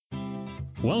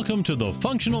Welcome to the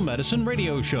Functional Medicine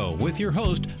Radio Show with your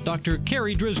host, Dr.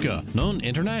 Carrie Drzyzga, known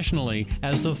internationally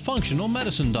as the Functional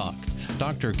Medicine Doc.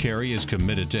 Dr. Carrie is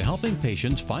committed to helping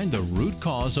patients find the root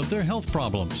cause of their health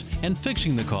problems and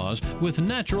fixing the cause with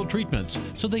natural treatments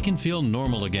so they can feel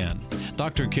normal again.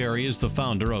 Dr. Carrie is the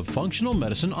founder of Functional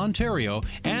Medicine Ontario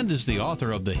and is the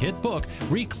author of the hit book,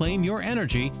 Reclaim Your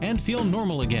Energy and Feel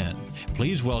Normal Again.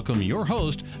 Please welcome your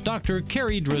host, Dr.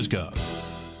 Carrie Drzyzga.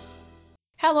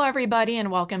 Hello, everybody, and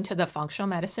welcome to the Functional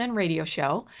Medicine Radio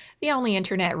Show, the only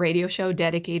internet radio show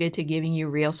dedicated to giving you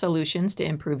real solutions to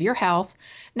improve your health.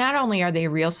 Not only are they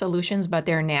real solutions, but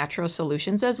they're natural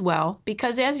solutions as well,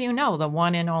 because as you know, the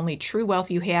one and only true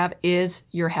wealth you have is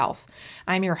your health.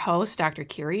 I'm your host, Dr.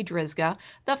 Carrie Drzyzga,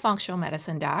 the Functional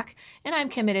Medicine Doc, and I'm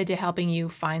committed to helping you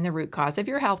find the root cause of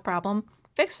your health problem,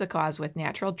 fix the cause with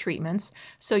natural treatments,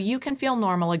 so you can feel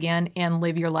normal again and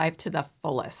live your life to the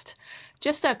fullest.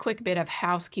 Just a quick bit of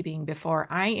housekeeping before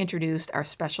I introduce our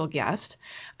special guest.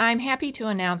 I'm happy to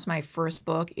announce my first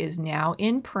book is now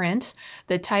in print.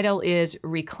 The title is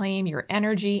Reclaim Your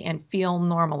Energy and Feel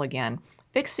Normal Again,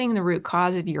 Fixing the Root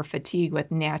Cause of Your Fatigue with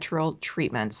Natural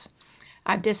Treatments.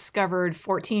 I've discovered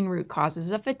 14 root causes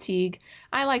of fatigue.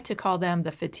 I like to call them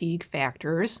the fatigue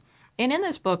factors. And in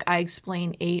this book, I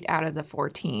explain 8 out of the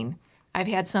 14. I've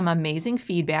had some amazing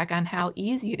feedback on how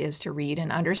easy it is to read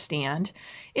and understand.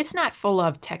 It's not full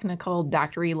of technical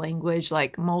doctory language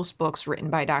like most books written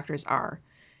by doctors are.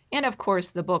 And of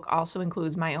course, the book also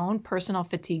includes my own personal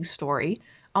fatigue story,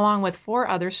 along with 4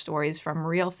 other stories from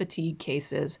real fatigue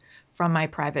cases from my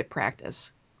private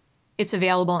practice. It's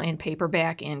available in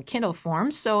paperback and Kindle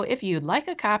form, so if you'd like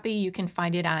a copy, you can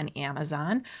find it on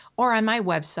Amazon or on my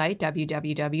website,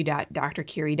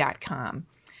 www.drcurie.com.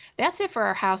 That's it for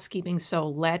our housekeeping, so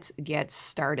let's get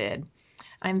started.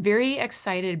 I'm very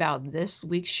excited about this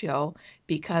week's show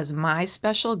because my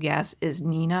special guest is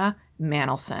Nina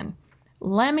Manolson.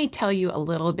 Let me tell you a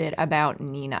little bit about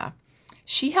Nina.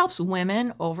 She helps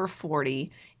women over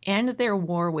 40 end their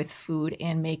war with food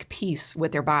and make peace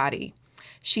with their body.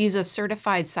 She's a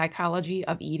certified psychology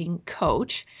of eating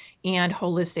coach and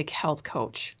holistic health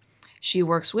coach. She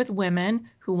works with women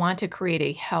who want to create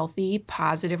a healthy,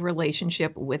 positive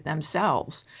relationship with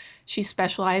themselves. She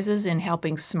specializes in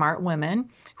helping smart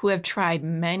women who have tried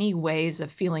many ways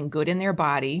of feeling good in their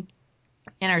body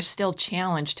and are still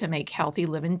challenged to make healthy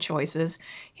living choices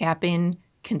happen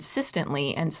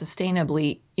consistently and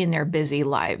sustainably in their busy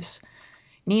lives.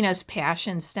 Nina's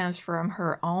passion stems from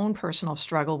her own personal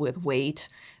struggle with weight,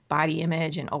 body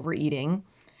image, and overeating.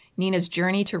 Nina's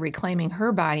journey to reclaiming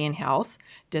her body and health,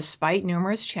 despite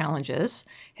numerous challenges,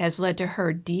 has led to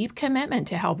her deep commitment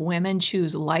to help women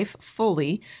choose life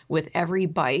fully with every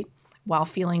bite while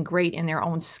feeling great in their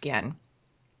own skin.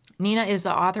 Nina is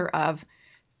the author of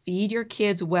Feed Your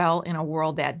Kids Well in a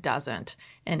World That Doesn't,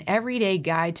 an everyday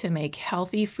guide to make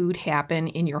healthy food happen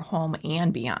in your home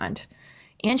and beyond.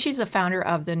 And she's the founder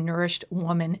of the Nourished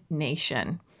Woman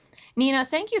Nation. Nina,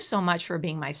 thank you so much for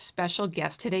being my special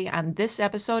guest today on this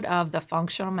episode of the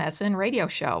Functional Medicine Radio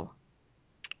Show.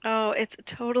 Oh, it's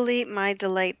totally my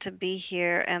delight to be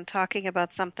here and talking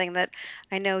about something that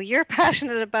I know you're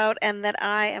passionate about and that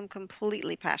I am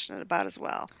completely passionate about as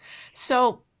well.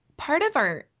 So, part of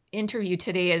our interview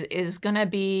today is going to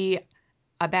be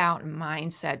about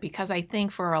mindset because I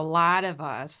think for a lot of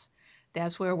us,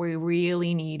 that's where we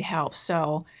really need help.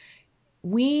 So,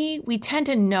 we tend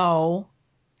to know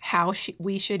how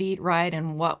we should eat right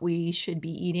and what we should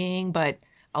be eating, but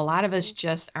a lot of us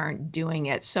just aren't doing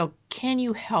it. So can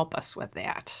you help us with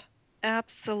that?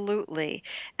 Absolutely.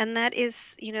 And that is,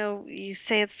 you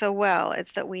say it so well.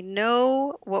 It's that we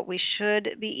know what we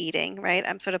should be eating, right?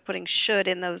 I'm sort of putting should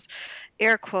in those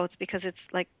air quotes because it's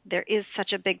like there is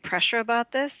such a big pressure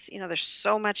about this. There's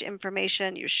so much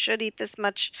information. You should eat this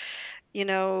much,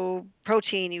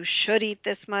 protein. You should eat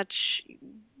this much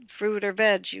fruit or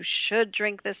veg. You should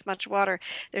drink this much water.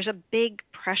 There's a big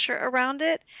pressure around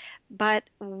it, but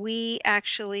we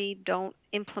actually don't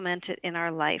implement it in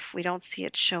our life. We don't see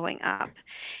it showing up.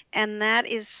 And that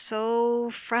is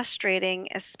so frustrating,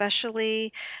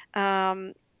 especially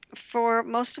for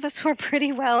most of us who are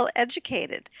pretty well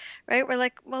educated, right? We're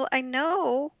like, well, I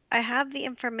know I have the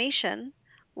information.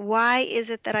 Why is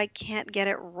it that I can't get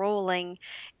it rolling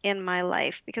in my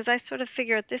life? Because I sort of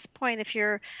figure at this point, if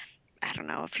you're I don't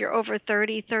know, if you're over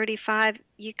 30, 35,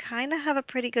 you kind of have a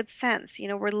pretty good sense.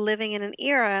 We're living in an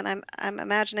era, and I'm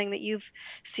imagining that you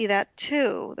see that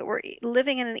too, that we're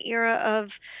living in an era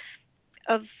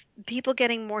of people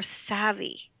getting more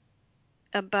savvy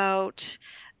about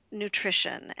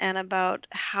nutrition and about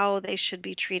how they should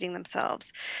be treating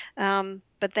themselves.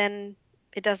 But then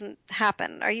it doesn't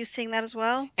happen. Are you seeing that as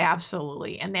well?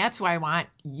 Absolutely. And that's why I want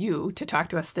you to talk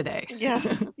to us today. Yes.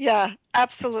 Yeah,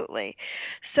 absolutely.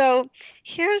 So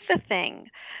here's the thing.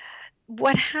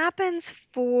 What happens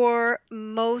for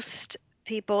most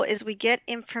people is we get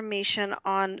information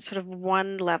on sort of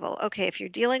one level. Okay, if you're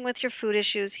dealing with your food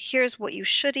issues, here's what you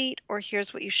should eat, or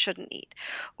here's what you shouldn't eat.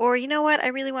 Or, you know what, I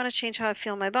really want to change how I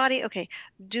feel in my body. Okay,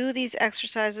 do these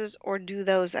exercises or do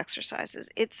those exercises.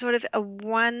 It's sort of a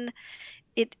one,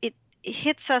 it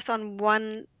hits us on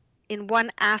one, in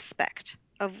one aspect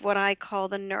of what I call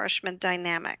the nourishment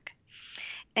dynamic.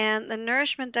 And the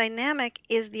nourishment dynamic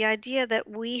is the idea that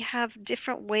we have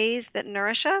different ways that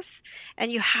nourish us, and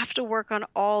you have to work on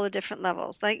all the different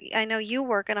levels. Like I know you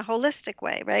work in a holistic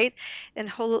way, right? And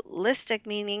holistic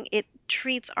meaning it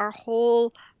treats our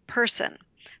whole person.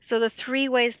 So the three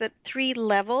ways that three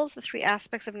levels, the three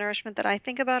aspects of nourishment that I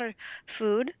think about are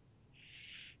food,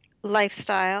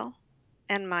 lifestyle,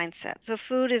 and mindset. So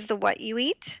food is the what you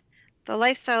eat. The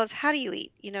lifestyle is how do you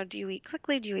eat? You know, do you eat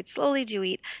quickly? Do you eat slowly? Do you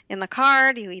eat in the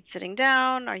car? Do you eat sitting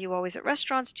down? Are you always at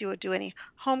restaurants? Do you do any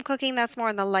home cooking? That's more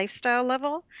on the lifestyle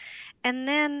level. And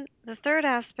then the third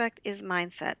aspect is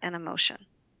mindset and emotion.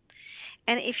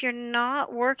 And if you're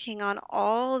not working on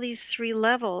all these three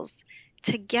levels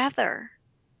together,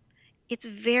 it's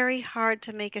very hard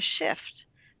to make a shift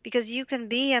because you can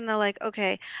be in the like,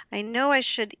 okay, I know I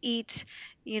should eat,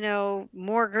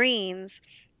 more greens,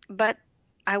 but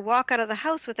I walk out of the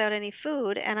house without any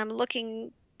food and I'm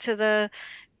looking to the,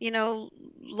 you know,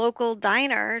 local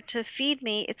diner to feed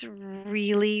me. It's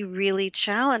really, really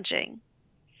challenging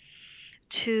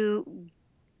to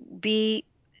be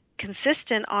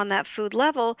consistent on that food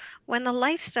level when the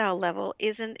lifestyle level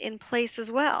isn't in place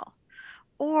as well.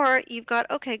 Or you've got,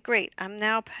 okay, great. I'm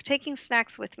now taking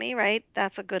snacks with me, right?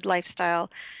 That's a good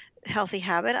lifestyle, healthy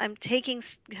habit. I'm taking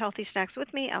healthy snacks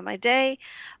with me on my day.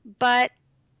 But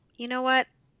you know what?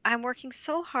 I'm working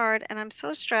so hard and I'm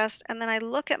so stressed. And then I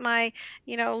look at my,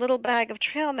 little bag of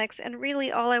trail mix and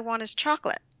really all I want is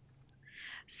chocolate.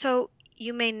 So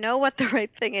you may know what the right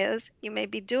thing is. You may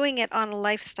be doing it on a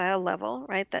lifestyle level,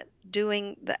 right? That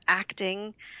doing the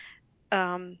acting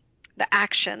the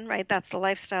action, right? That's the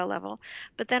lifestyle level.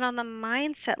 But then on the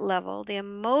mindset level, the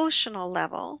emotional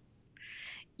level,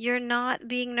 you're not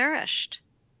being nourished.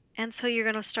 And so you're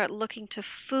going to start looking to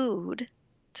food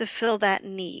to fill that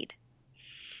need.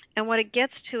 And what it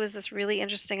gets to is this really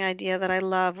interesting idea that I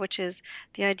love, which is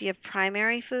the idea of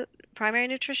primary food, primary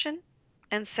nutrition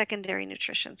and secondary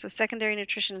nutrition. So secondary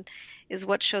nutrition is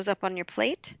what shows up on your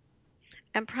plate,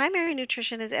 and primary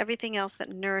nutrition is everything else that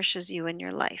nourishes you in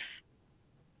your life.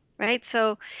 Right?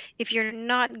 So if you're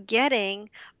not getting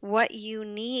what you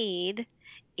need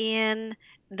in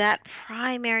that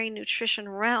primary nutrition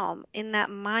realm, in that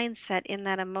mindset, in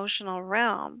that emotional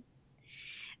realm,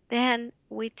 then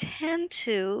we tend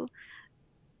to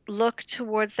look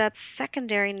towards that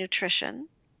secondary nutrition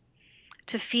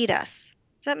to feed us.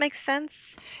 Does that make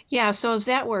sense? Yeah, so is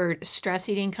that where stress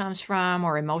eating comes from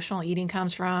or emotional eating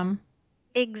comes from?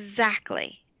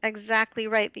 Exactly. Exactly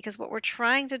right. Because what we're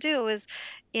trying to do is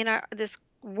in our this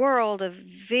world of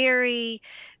very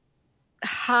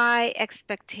high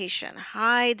expectation,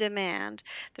 high demand.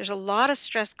 There's a lot of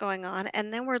stress going on,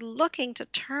 and then we're looking to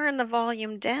turn the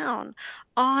volume down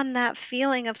on that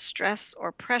feeling of stress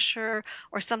or pressure,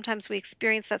 or sometimes we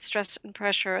experience that stress and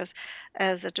pressure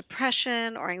as a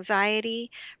depression or anxiety,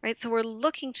 right? So we're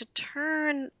looking to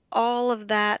turn all of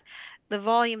that, the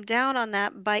volume down on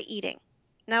that by eating.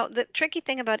 Now, the tricky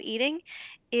thing about eating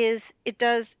is it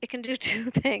can do two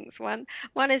things. One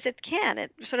is it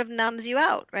sort of numbs you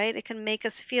out, right? It can make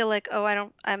us feel like, oh,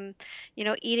 I'm,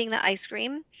 eating the ice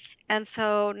cream. And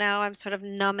so now I'm sort of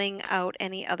numbing out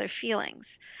any other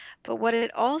feelings. But what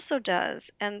it also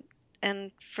does, and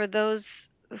for those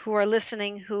who are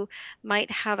listening who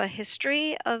might have a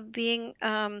history of being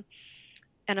an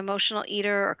emotional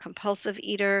eater or compulsive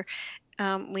eater,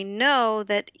 we know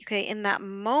that, okay, in that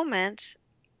moment,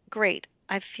 great,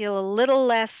 I feel a little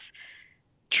less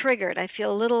triggered. I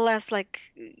feel a little less like,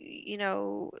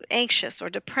 anxious or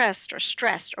depressed or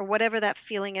stressed or whatever that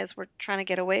feeling is we're trying to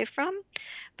get away from.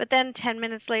 But then 10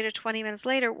 minutes later, 20 minutes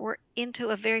later, we're into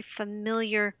a very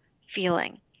familiar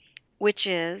feeling, which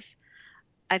is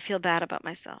I feel bad about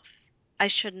myself. I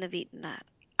shouldn't have eaten that.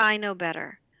 I know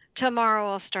better. Tomorrow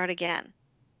I'll start again,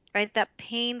 right? That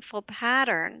painful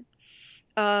pattern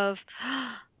of,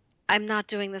 I'm not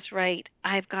doing this right.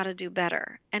 I've got to do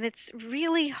better. And it's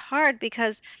really hard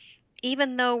because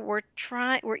even though we're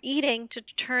eating to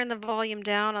turn the volume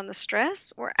down on the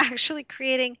stress, we're actually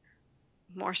creating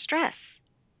more stress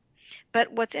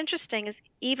But what's interesting is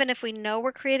even if we know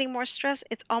we're creating more stress,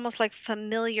 it's almost like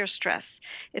familiar stress.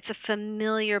 It's a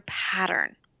familiar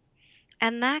pattern.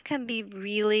 And that can be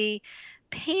really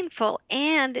painful.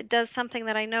 And it does something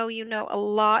that I know you know a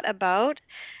lot about,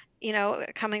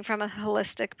 coming from a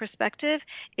holistic perspective,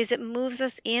 is it moves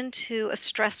us into a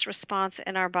stress response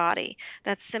in our body.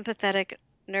 That's sympathetic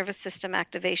nervous system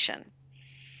activation.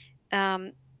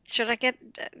 Um, should I get,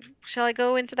 shall I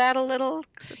go into that a little?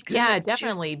 'Cause it's kind Yeah, of juicy.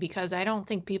 definitely, because I don't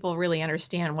think people really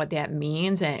understand what that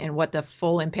means and what the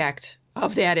full impact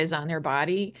of that is on their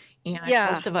body. And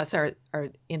Yeah, most of us are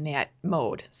in that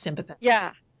mode, sympathetic.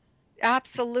 yeah.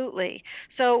 Absolutely.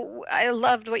 So I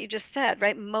loved what you just said,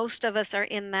 right? Most of us are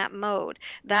in that mode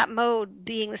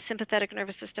being the sympathetic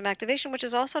nervous system activation, which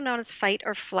is also known as fight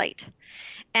or flight.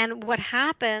 And what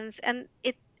happens, and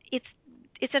it's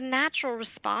it's a natural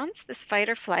response, this fight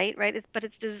or flight, right? But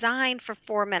it's designed for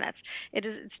 4 minutes.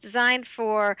 It's designed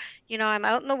for, I'm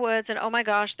out in the woods and oh my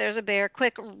gosh, there's a bear.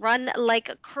 Quick, run like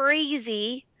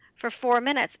crazy for 4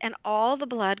 minutes, and all the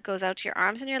blood goes out to your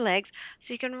arms and your legs,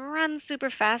 so you can run super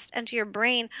fast, and to your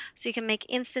brain, so you can make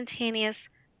instantaneous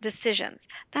decisions.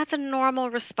 That's a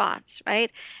normal response, right?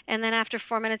 And then after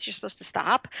 4 minutes, you're supposed to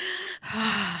stop.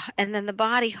 And then the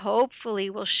body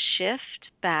hopefully will shift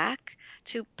back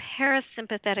to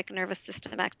parasympathetic nervous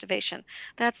system activation.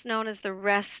 That's known as the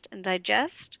rest and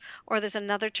digest, or there's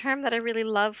another term that I really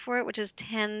love for it, which is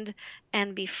tend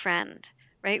and befriend,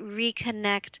 right?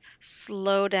 Reconnect,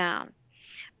 slow down.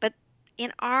 But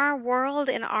in our world,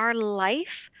 in our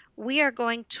life, we are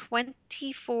going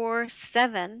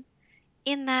 24/7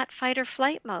 in that fight or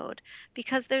flight mode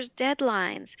because there's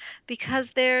deadlines, because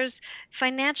there's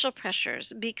financial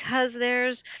pressures, because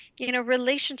there's,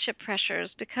 relationship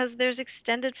pressures, because there's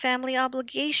extended family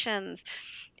obligations,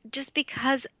 just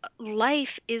because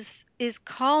life is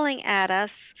calling at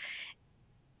us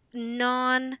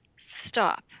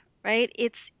non-stop, right?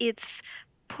 It's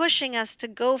pushing us to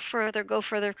go further, go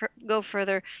further, go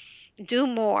further, do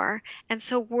more. And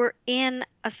so we're in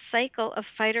a cycle of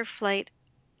fight or flight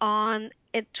on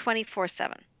it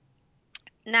 24/7.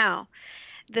 Now,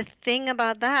 the thing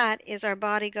about that is our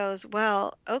body goes,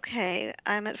 well, okay,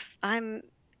 I'm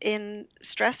in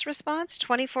stress response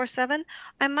 24/7.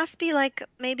 I must be like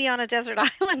maybe on a desert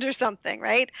island or something,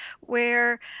 right?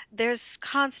 Where there's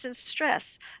constant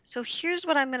stress. So here's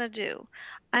what I'm going to do.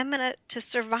 To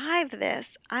survive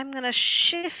this, I'm going to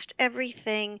shift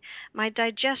everything, my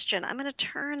digestion. I'm going to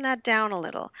turn that down a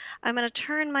little. I'm going to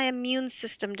turn my immune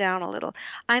system down a little.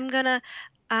 I'm going to,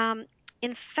 um,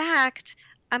 in fact,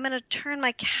 I'm going to turn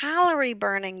my calorie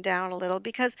burning down a little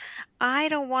because I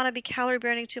don't want to be calorie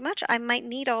burning too much. I might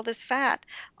need all this fat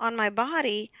on my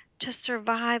body to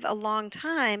survive a long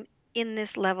time in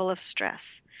this level of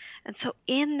stress. And so,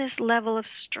 in this level of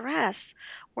stress,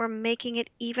 we're making it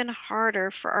even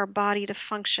harder for our body to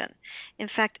function. In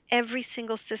fact, every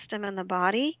single system in the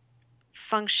body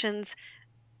functions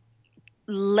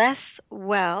less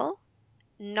well,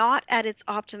 not at its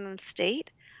optimum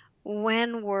state,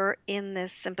 when we're in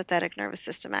this sympathetic nervous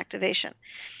system activation.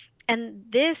 And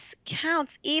this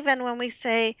counts even when we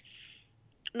say,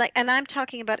 like, and I'm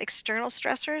talking about external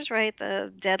stressors, right?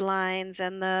 The deadlines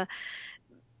and the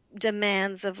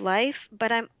demands of life,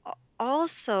 but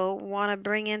also want to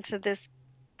bring into this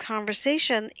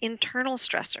conversation internal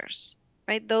stressors,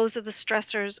 right? Those are the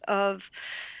stressors of,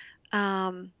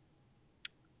 um,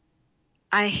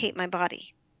 I hate my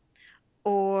body,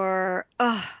 or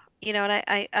oh,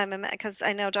 and I'm because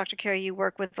I know, Dr. Carey, you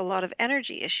work with a lot of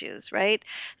energy issues, right?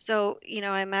 So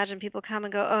I imagine people come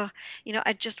and go, oh,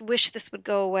 I just wish this would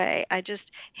go away, I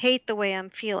just hate the way I'm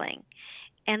feeling.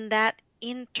 And that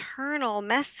internal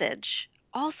message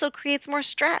also creates more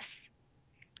stress.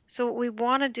 So what we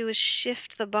want to do is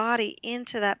shift the body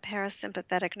into that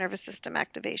parasympathetic nervous system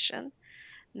activation.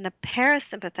 And the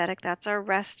parasympathetic, that's our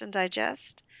rest and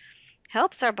digest,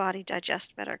 helps our body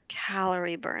digest better,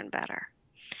 calorie burn better.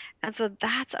 And so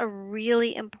that's a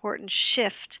really important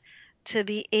shift to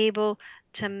be able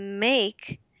to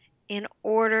make in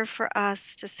order for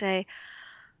us to say,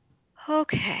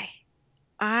 okay,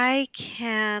 I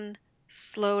can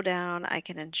slow down, I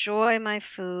can enjoy my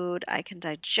food, I can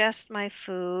digest my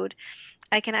food,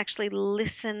 I can actually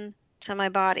listen to my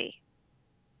body.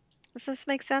 Does this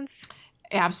make sense?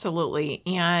 Absolutely.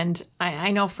 And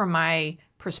I know from my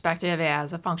perspective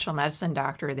as a functional medicine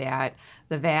doctor that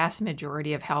the vast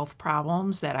majority of health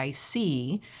problems that I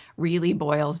see really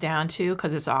boils down to,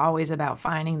 because it's always about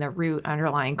finding the root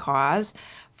underlying cause.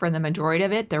 For the majority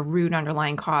of it, the root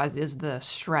underlying cause is the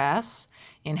stress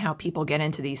and how people get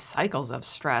into these cycles of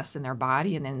stress in their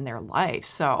body and in their life.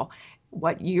 So,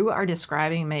 what you are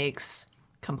describing makes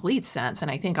complete sense.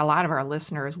 And I think a lot of our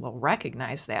listeners will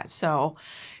recognize that. So,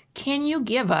 can you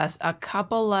give us a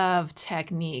couple of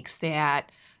techniques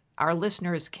that our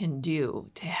listeners can do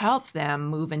to help them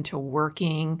move into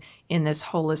working in this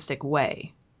holistic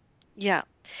way? Yeah.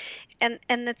 And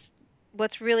that's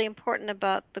what's really important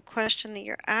about the question that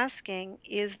you're asking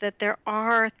is that there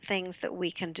are things that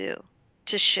we can do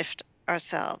to shift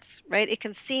ourselves, right? It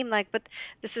can seem like, but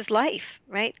this is life,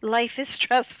 right? Life is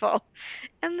stressful,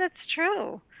 and that's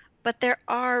true. But there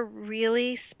are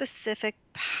really specific,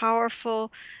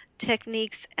 powerful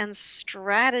techniques and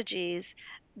strategies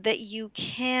that you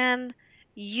can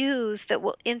use that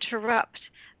will interrupt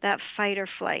that fight or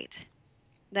flight,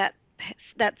 that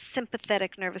that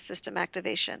sympathetic nervous system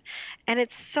activation. And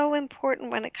it's so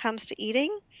important when it comes to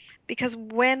eating because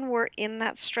when we're in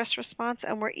that stress response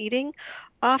and we're eating,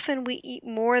 often we eat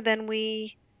more than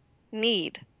we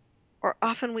need, or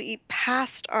often we eat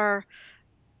past our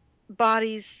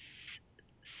body's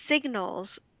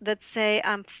signals that say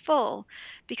I'm full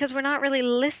because we're not really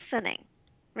listening,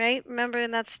 right? Remember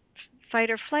in that fight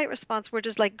or flight response, we're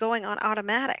just like going on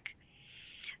automatic.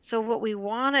 So, what we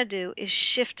want to do is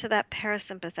shift to that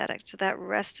parasympathetic, to that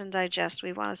rest and digest.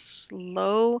 We want to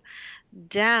slow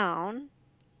down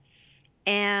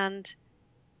and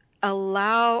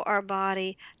allow our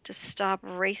body to stop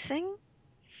racing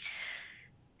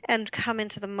and come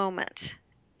into the moment.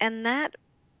 And that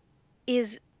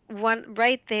is one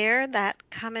right there, that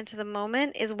come into the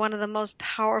moment is one of the most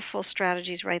powerful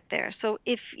strategies right there. So,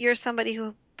 if you're somebody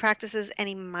who practices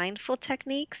any mindful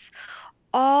techniques,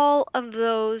 all of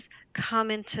those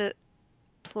come into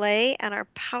play and are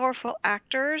powerful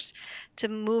actors to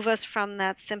move us from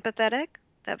that sympathetic,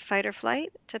 that fight or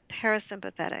flight, to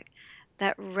parasympathetic,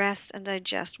 that rest and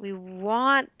digest. We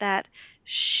want that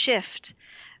shift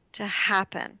to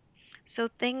happen. So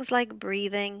things like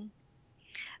breathing,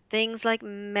 things like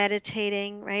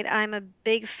meditating, right? I'm a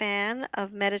big fan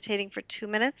of meditating for 2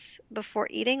 minutes before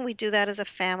eating. We do that as a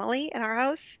family in our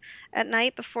house at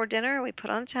night before dinner. We put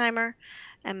on a timer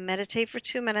and meditate for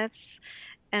 2 minutes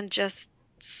and just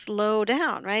slow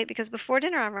down, right? Because before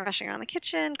dinner, I'm rushing around the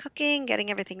kitchen, cooking,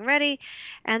 getting everything ready,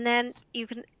 and then you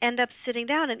can end up sitting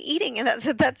down and eating and that's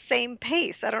at that same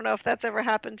pace. I don't know if that's ever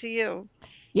happened to you.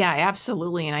 Yeah,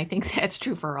 absolutely. And I think that's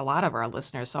true for a lot of our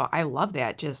listeners. So I love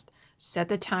that. Just set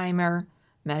the timer,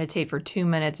 meditate for 2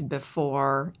 minutes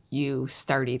before you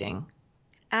start eating.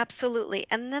 Absolutely.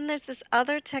 And then there's this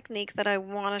other technique that I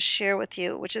want to share with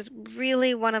you, which is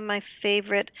really one of my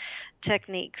favorite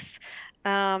techniques.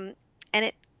 Um, and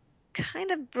it kind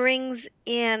of brings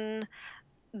in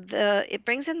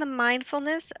the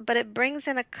mindfulness, but it brings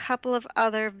in a couple of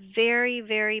other very,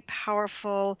 very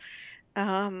powerful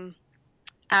um,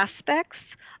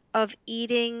 aspects of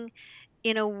eating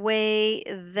in a way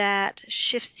that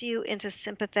shifts you into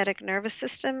sympathetic nervous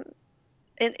system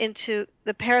into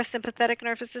the parasympathetic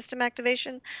nervous system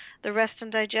activation, the rest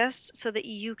and digest, so that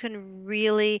you can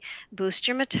really boost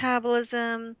your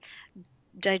metabolism,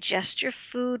 digest your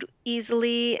food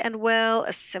easily and well,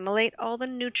 assimilate all the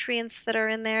nutrients that are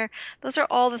in there. Those are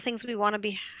all the things we want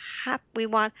to we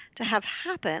want to have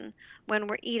happen when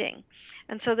we're eating.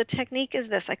 And so the technique is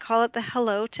this. I call it the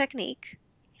hello technique,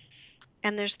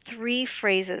 and there's three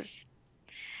phrases.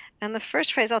 And the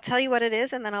first phrase, I'll tell you what it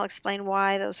is and then I'll explain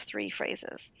why those three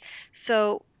phrases.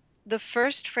 So the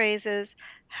first phrase is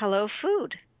hello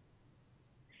food.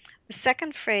 The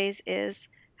second phrase is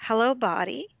hello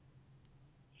body.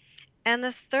 And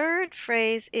the third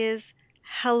phrase is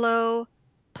hello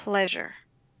pleasure.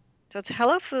 So it's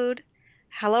hello food,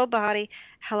 hello body,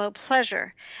 hello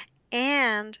pleasure.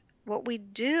 And what we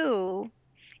do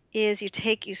is you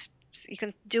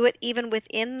can do it even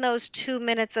within those 2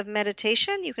 minutes of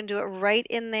meditation. You can do it right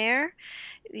in there.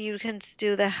 You can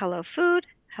do the hello food,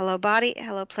 hello body,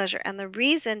 hello pleasure. And the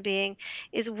reason being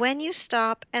is when you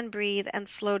stop and breathe and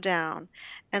slow down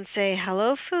and say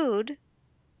hello food,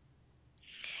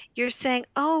 you're saying,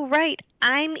 oh, right,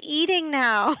 I'm eating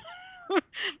now.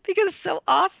 Because so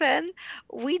often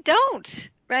we don't,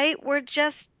 right? We're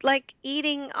just like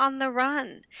eating on the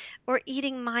run or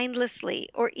eating mindlessly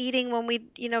or eating when we,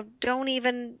 don't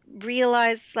even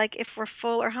realize like if we're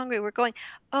full or hungry. We're going,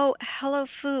 oh, hello,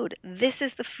 food. This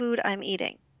is the food I'm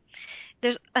eating.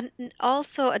 There's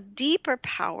also a deeper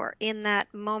power in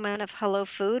that moment of hello,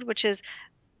 food, which is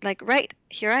like, right,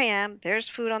 here I am. There's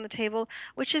food on the table,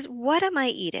 which is what am I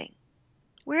eating?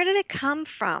 Where did it come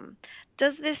from?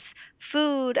 Does this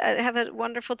food, I have a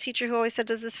wonderful teacher who always said,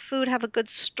 does this food have a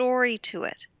good story to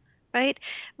it? Right?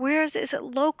 Is it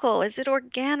local? Is it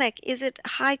organic? Is it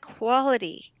high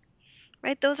quality?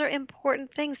 Right? Those are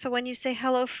important things. So when you say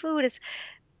hello food, it's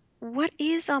what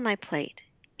is on my plate?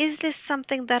 Is this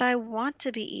something that I want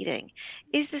to be eating?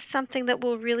 Is this something that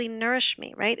will really nourish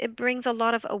me, right? It brings a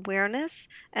lot of awareness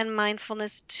and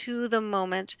mindfulness to the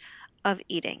moment of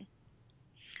eating.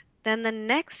 Then the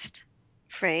next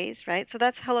phrase, right? So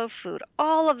that's hello food.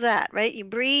 All of that, right? You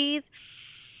breathe,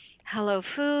 hello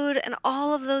food, and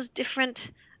all of those different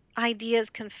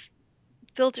ideas can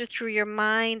filter through your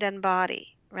mind and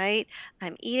body, right?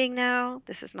 I'm eating now.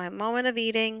 This is my moment of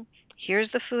eating.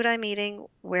 Here's the food I'm eating.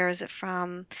 Where is it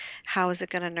from? How is it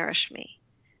going to nourish me?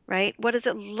 Right? What does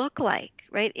it look like?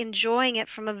 Right? Enjoying it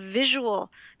from a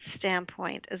visual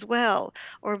standpoint as well,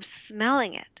 or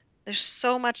smelling it. There's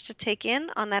so much to take in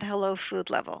on that hello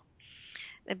food level.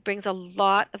 It brings a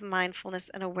lot of mindfulness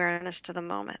and awareness to the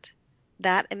moment.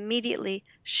 That immediately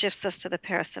shifts us to the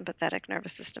parasympathetic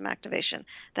nervous system activation,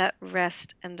 that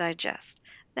rest and digest.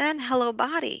 Then, hello,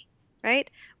 body, right?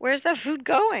 Where's that food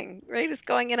going, right? It's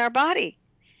going in our body.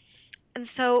 And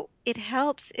so it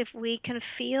helps if we can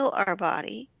feel our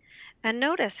body and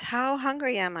notice how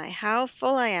hungry am I, how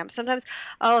full I am. Sometimes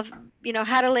I'll have,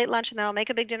 had a late lunch and then I'll make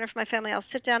a big dinner for my family. I'll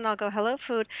sit down and I'll go, hello,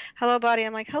 food, hello, body.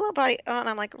 I'm like, hello, body. Oh, and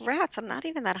I'm like, rats, I'm not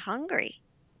even that hungry.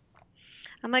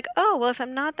 I'm like, oh, well, if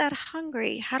I'm not that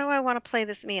hungry, how do I want to play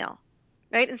this meal?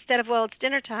 Right? Instead of, well, it's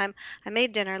dinner time. I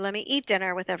made dinner. Let me eat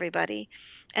dinner with everybody.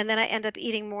 And then I end up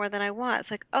eating more than I want.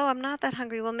 It's like, oh, I'm not that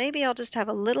hungry. Well, maybe I'll just have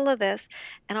a little of this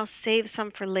and I'll save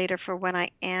some for later for when I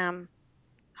am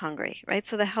hungry. Right?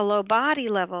 So the hello body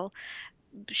level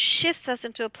shifts us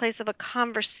into a place of a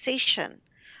conversation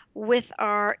with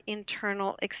our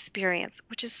internal experience,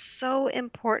 which is so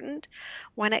important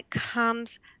when it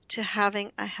comes to having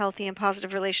a healthy and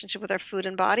positive relationship with our food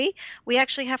and body. We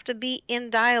actually have to be in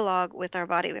dialogue with our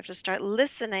body. We have to start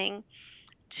listening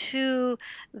to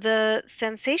the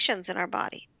sensations in our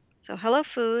body. So, hello,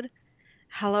 food,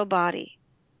 hello, body.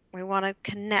 We want to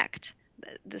connect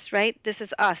this, right? This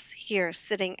is us here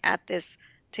sitting at this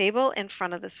table in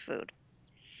front of this food.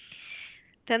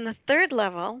 Then the third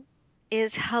level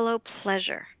is hello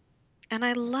pleasure. And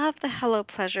I love the hello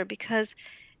pleasure because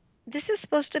this is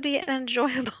supposed to be an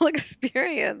enjoyable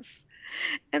experience.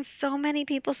 And so many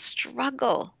people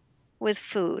struggle with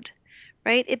food,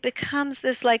 right? It becomes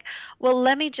this like, well,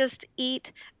 let me just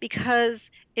eat because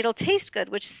it'll taste good,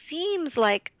 which seems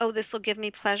like, oh, this will give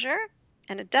me pleasure.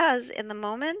 And it does in the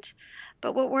moment.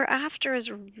 But what we're after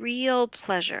is real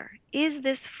pleasure. Is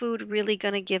this food really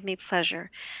going to give me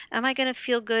pleasure? Am I going to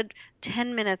feel good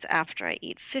 10 minutes after I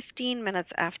eat, 15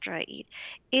 minutes after I eat?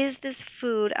 Is this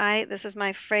food, this is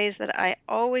my phrase that I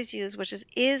always use, which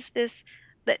is this,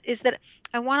 is that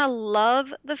I want to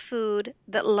love the food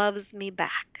that loves me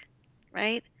back,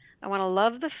 right? I want to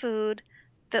love the food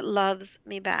that loves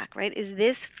me back, right? Is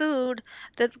this food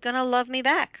that's going to love me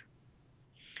back?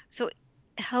 So,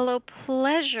 hello,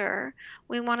 pleasure.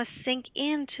 We want to sink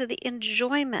into the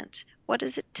enjoyment. What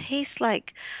does it taste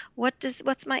like?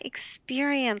 What's my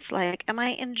experience like? Am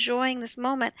I enjoying this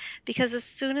moment? Because as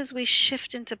soon as we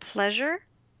shift into pleasure,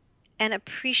 and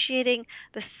appreciating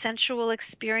the sensual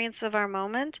experience of our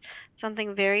moment,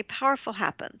 something very powerful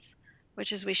happens,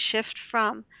 which is we shift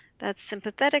from that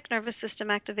sympathetic nervous system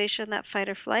activation, that fight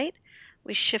or flight,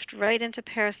 we shift right into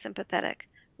parasympathetic,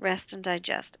 rest and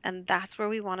digest. And that's where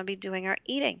we want to be doing our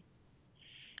eating.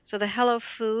 So the hello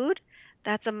food,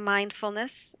 that's a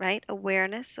mindfulness, right?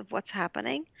 Awareness of what's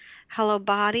happening. Hello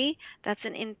body, that's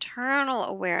an internal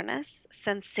awareness,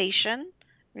 sensation,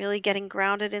 really getting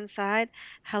grounded inside.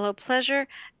 Hello pleasure,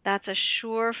 that's a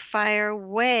surefire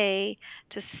way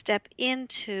to step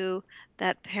into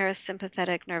that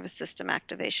parasympathetic nervous system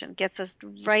activation. Gets us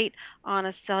right on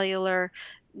a cellular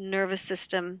nervous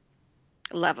system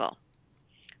level.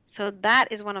 So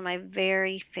that is one of my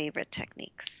very favorite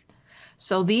techniques.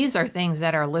 So these are things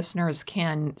that our listeners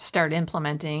can start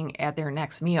implementing at their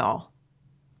next meal.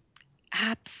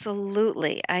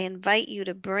 Absolutely. I invite you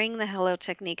to bring the hello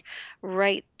technique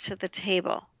right to the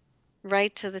table.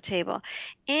 Right to the table.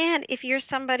 And if you're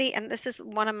somebody, and this is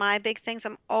one of my big things,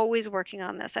 I'm always working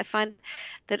on this. I find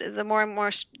that the more and more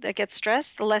I get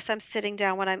stressed, the less I'm sitting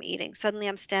down when I'm eating. Suddenly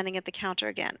I'm standing at the counter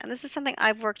again. And this is something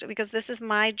I've worked because this is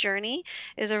my journey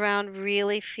is around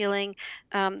really feeling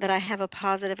that I have a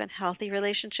positive and healthy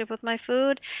relationship with my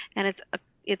food. And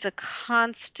it's a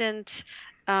constant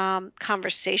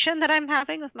conversation that I'm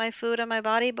having with my food and my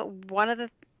body. But one of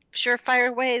the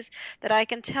surefire ways that I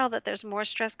can tell that there's more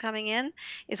stress coming in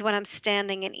is when I'm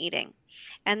standing and eating.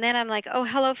 And then I'm like, oh,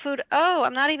 hello, food. Oh,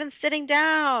 I'm not even sitting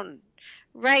down.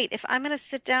 Right. If I'm going to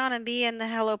sit down and be in the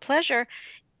hello pleasure,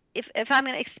 if I'm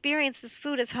going to experience this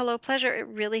food as hello pleasure, it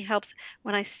really helps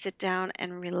when I sit down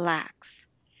and relax.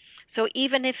 So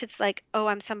even if it's like, oh,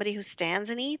 I'm somebody who stands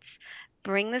and eats,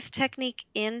 bring this technique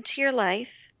into your life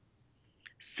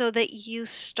so that you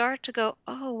start to go,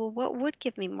 oh, well, what would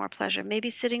give me more pleasure?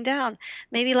 Maybe sitting down,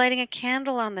 maybe lighting a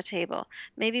candle on the table,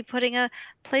 maybe putting a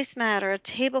placemat or a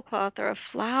tablecloth or a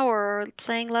flower or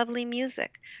playing lovely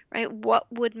music, right?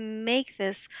 What would make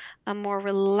this a more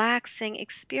relaxing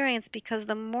experience? Because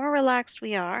the more relaxed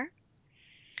we are,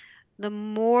 the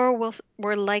more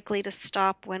we're likely to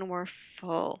stop when we're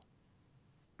full.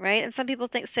 Right? And some people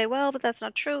say, well, but that's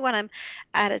not true. When I'm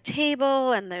at a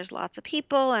table and there's lots of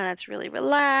people and it's really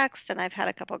relaxed and I've had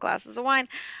a couple glasses of wine,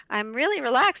 I'm really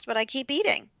relaxed, but I keep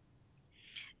eating.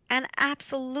 And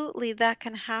absolutely that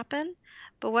can happen.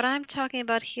 But what I'm talking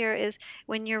about here is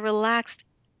when you're relaxed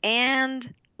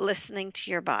and listening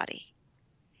to your body.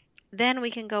 Then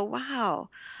we can go, wow,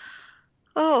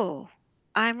 oh,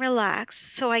 I'm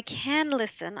relaxed, so I can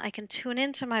listen. I can tune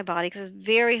into my body because it's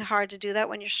very hard to do that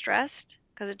when you're stressed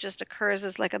because it just occurs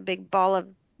as like a big ball of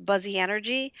buzzy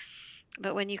energy.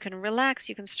 But when you can relax,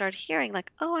 you can start hearing,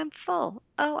 like, oh, I'm full.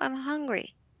 Oh, I'm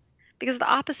hungry. Because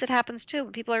the opposite happens too.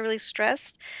 When people are really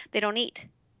stressed, they don't eat.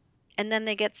 And then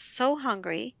they get so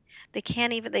hungry,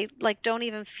 they like don't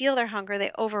even feel their hunger.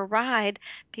 They override.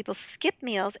 People skip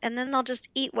meals and then they'll just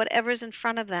eat whatever's in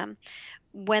front of them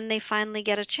when they finally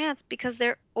get a chance because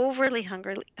they're overly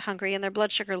hungry and their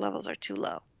blood sugar levels are too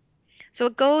low. So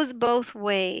it goes both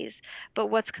ways. But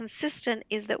what's consistent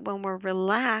is that when we're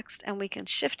relaxed and we can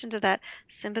shift into that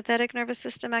sympathetic nervous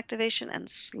system activation and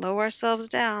slow ourselves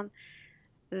down,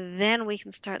 then we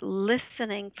can start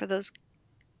listening for those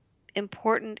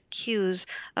important cues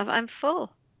of I'm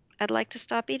full. I'd like to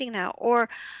stop eating now. Or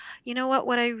you know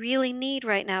what I really need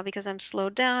right now because I'm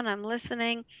slowed down, I'm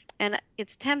listening, and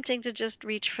it's tempting to just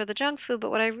reach for the junk food, but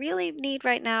what I really need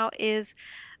right now is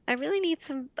I really need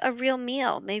a real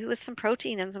meal, maybe with some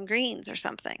protein and some greens or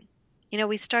something.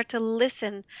 We start to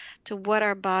listen to what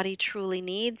our body truly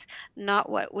needs, not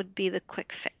what would be the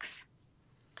quick fix.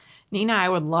 Nina, I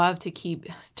would love to keep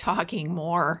talking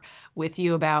more with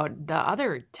you about the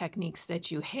other techniques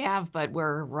that you have, but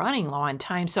we're running low on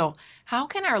time. So, how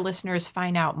can our listeners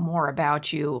find out more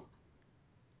about you?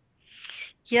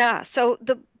 Yeah, so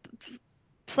the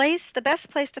best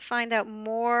place to find out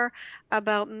more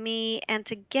about me and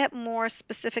to get more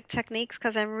specific techniques,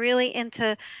 because I'm really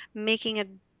into making it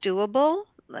doable,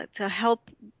 like, to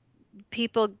help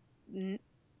people n-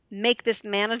 make this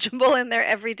manageable in their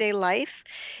everyday life,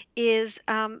 is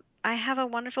I have a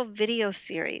wonderful video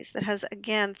series that has,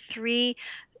 again, 3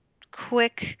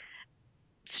 quick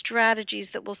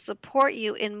strategies that will support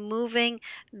you in moving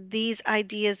these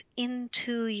ideas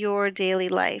into your daily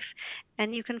life.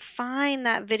 And you can find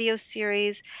that video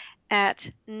series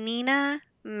at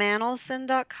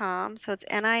ninamanolson.com. So it's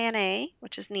Nina,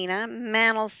 which is Nina,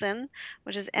 Manolson,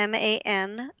 which is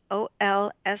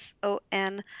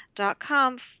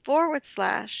Manolson.com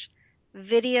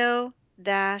 /video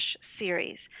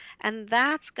series. And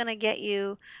that's going to get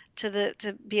you to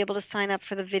be able to sign up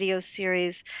for the video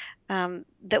series,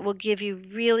 that will give you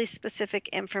really specific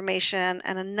information.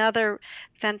 And another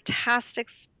fantastic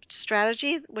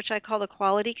strategy, which I call the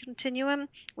quality continuum,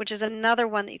 which is another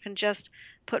one that you can just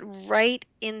put right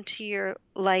into your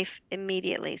life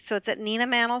immediately. So it's at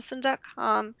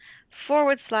ninamanolson.com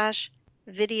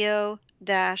 /video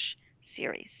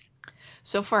series.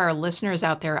 So, for our listeners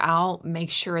out there, I'll make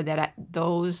sure that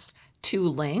those two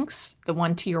links, the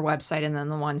one to your website and then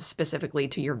the one specifically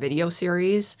to your video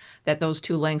series, that those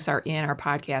two links are in our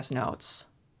podcast notes.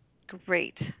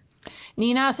 Great.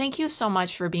 Nina, thank you so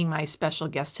much for being my special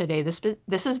guest today.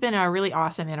 This has been a really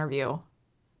awesome interview.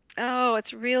 Oh,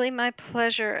 it's really my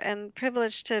pleasure and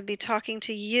privilege to be talking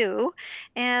to you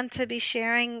and to be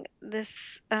sharing this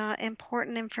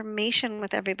important information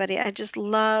with everybody. I just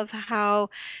love how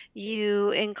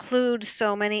you include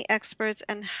so many experts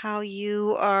and how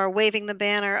you are waving the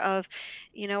banner of,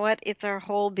 you know what, it's our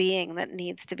whole being that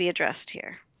needs to be addressed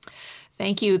here.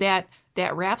 Thank you. That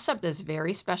wraps up this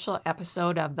very special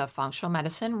episode of the Functional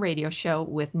Medicine Radio Show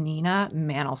with Nina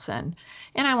Manolson.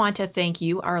 And I want to thank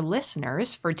you, our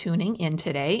listeners, for tuning in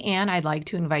today. And I'd like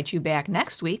to invite you back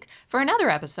next week for another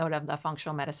episode of the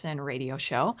Functional Medicine Radio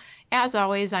Show. As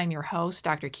always, I'm your host,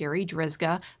 Dr. Carrie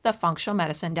Drizga, the Functional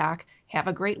Medicine Doc. Have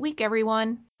a great week,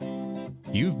 everyone.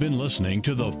 You've been listening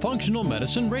to the Functional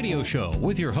Medicine Radio Show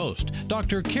with your host,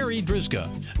 Dr. Carrie Drizga,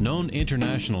 known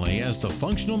internationally as the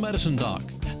Functional Medicine Doc.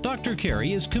 Dr.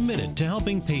 Carey is committed to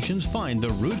helping patients find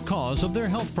the root cause of their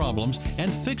health problems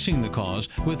and fixing the cause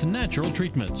with natural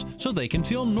treatments so they can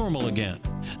feel normal again.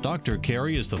 Dr.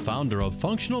 Carey is the founder of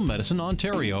Functional Medicine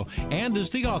Ontario and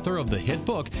is the author of the hit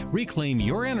book, Reclaim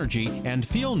Your Energy and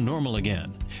Feel Normal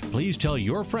Again. Please tell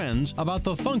your friends about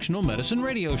the Functional Medicine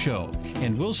Radio Show,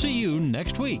 and we'll see you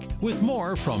next week with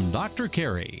more from Dr.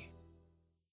 Carey.